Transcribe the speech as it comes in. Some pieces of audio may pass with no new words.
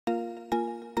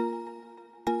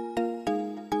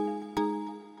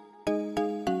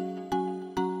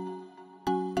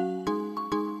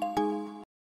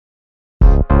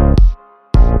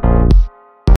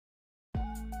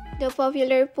The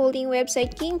popular polling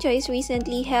website King Choice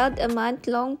recently held a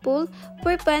month-long poll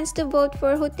for fans to vote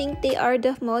for who think they are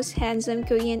the most handsome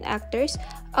Korean actors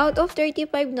out of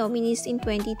 35 nominees in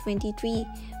 2023.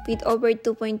 With over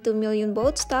 2.2 million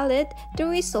votes tallied, the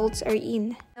results are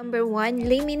in. Number 1.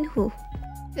 Lee Min-ho.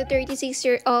 The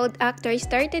 36-year-old actor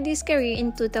started his career in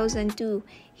 2002.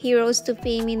 He rose to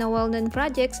fame in well-known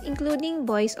projects including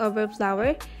Boys Over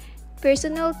Flower,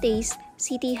 Personal Taste,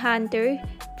 City Hunter,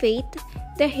 Fate,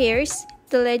 The Heirs,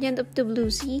 The Legend of the Blue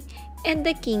Sea, and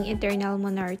The King Eternal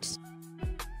Monarchs.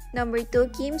 Number 2.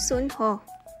 Kim Sun-ho.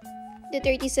 The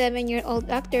 37-year-old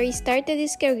actor started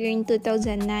his career in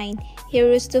 2009. He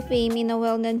rose to fame in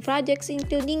well-known projects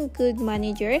including Good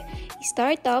Manager,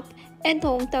 Startup, and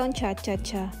Hometown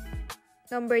Cha-Cha-Cha.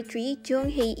 Number 3. Jung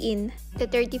Hae-in. The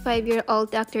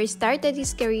 35-year-old actor started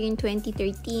his career in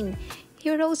 2013. He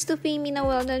rose to fame in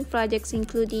well-known projects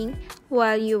including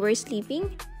While You Were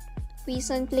Sleeping,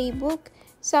 Prison Playbook,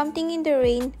 Something in the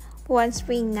Rain, One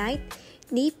Spring Night,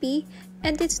 DP,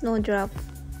 and The Snowdrop.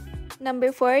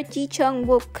 Number 4. Ji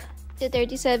Chang-wook. The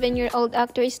 37-year-old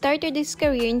actor started his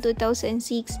career in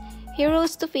 2006. He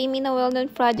rose to fame in well-known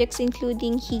projects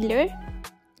including Healer,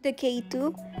 The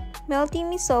K2, Melting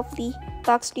Me Softly,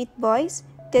 Backstreet Boys,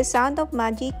 The Sound of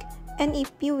Magic, and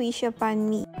If You Wish Upon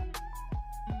Me.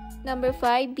 Number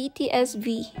 5.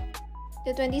 BTS-V.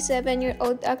 The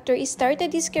 27-year-old actor started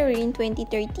his career in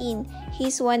 2013. He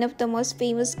is one of the most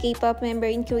famous K-pop members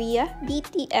in Korea,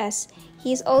 BTS.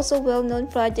 His also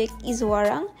well-known project is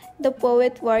Warang, The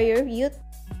Poet Warrior Youth.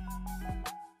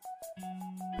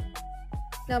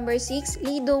 Number 6.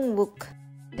 Lee Dong-wook.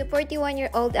 The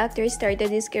 41-year-old actor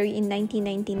started his career in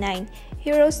 1999.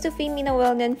 He rose to fame in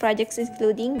well-known projects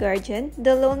including Guardian,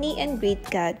 The Lonely and Great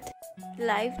God,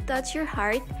 Life Touch Your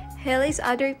Heart, Hell is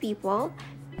Other People,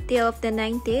 Tale of the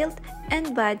Nine-Tailed,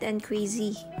 and Bad and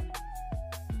Crazy.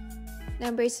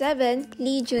 Number 7.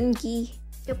 Lee Joon-gi.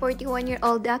 The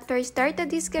 41-year-old actor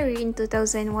started his career in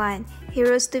 2001. He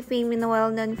rose to fame in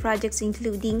well-known projects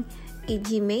including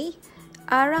Ijime,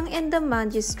 Arang and the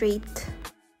Magistrate,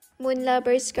 Moon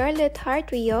Lover, Scarlet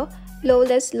Heart Rio,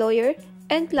 Lawless Lawyer,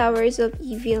 and Flowers of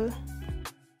Evil.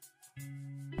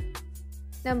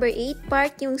 Number 8.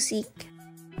 Park Yoon-sik.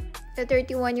 The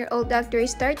 31-year-old actor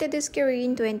started his career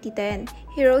in 2010.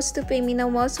 He rose to fame in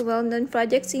most well-known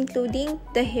projects including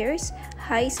The Heirs,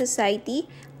 High Society,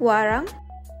 Warang,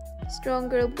 Strong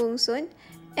Girl Bongsun,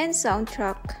 and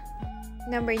Soundtrack.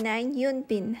 Number 9. Yoon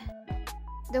Bin.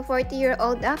 The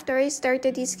 40-year-old actor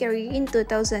started his career in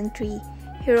 2003.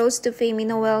 He rose to fame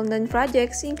in well-known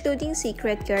projects including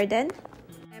Secret Garden,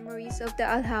 Memories of the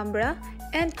Alhambra,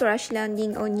 and Crash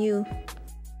Landing on You.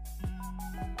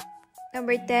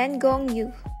 Number 10. Gong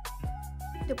Yoo.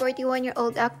 The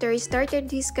 41-year-old actor started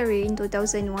his career in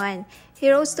 2001. He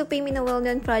rose to fame in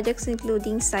well-known projects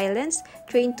including Silence,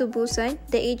 Train to Busan,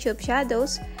 The Age of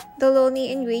Shadows, The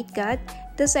Lonely and Great God,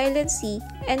 The Silent Sea,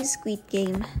 and Squid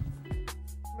Game.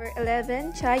 Number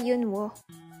 11. Cha Yun-woo.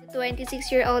 The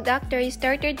 26-year-old actor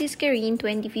started his career in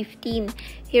 2015.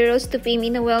 He rose to fame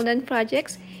in well-known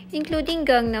projects including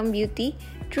Gangnam Beauty,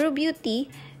 True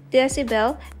Beauty,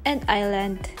 Decibel, and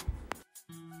Island.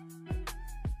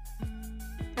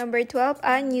 Number 12.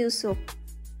 Ahn Yoo-suk.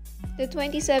 The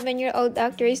 27-year-old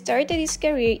actor started his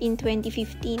career in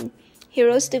 2015. He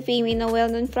rose to fame in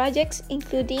well-known projects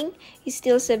including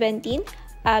Still 17,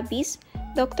 Abyss,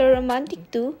 Dr.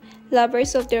 Romantic 2,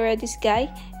 Lovers of the Red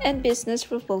Sky, and Business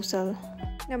Proposal.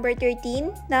 Number 13.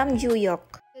 Nam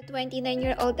Joo-hyuk. The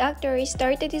 29-year-old actor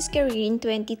started his career in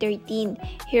 2013.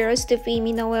 He rose to fame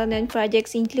in well-known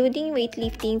projects including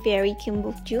Weightlifting Fairy Kim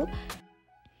Bok-joo,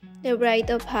 The Bride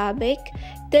of Habaek,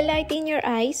 The Light in Your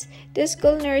Eyes, The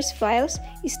School Nurse Files,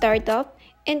 Startup,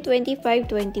 and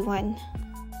 2521.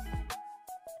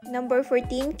 Number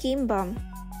 14. Kim Bum.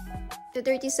 The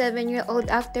 37-year-old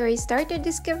actor started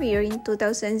his career in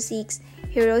 2006.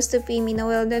 He rose to fame in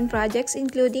well-known projects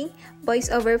including Boys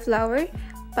Over Flower,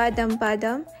 Padam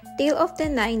Padam, Tale of the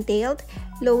Nine-Tailed,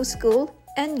 Low School,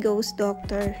 and Ghost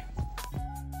Doctor.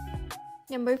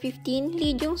 Number 15.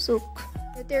 Lee Jung-suk.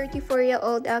 The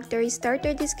 34-year-old actor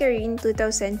started his career in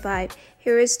 2005.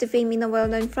 He rose to fame in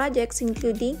well-known projects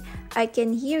including I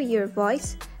Can Hear Your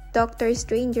Voice, Doctor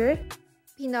Stranger,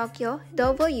 Pinocchio,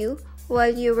 W,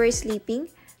 While You Were Sleeping,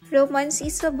 Romance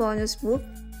is a Bonus Book,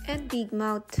 and Big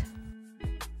Mouth.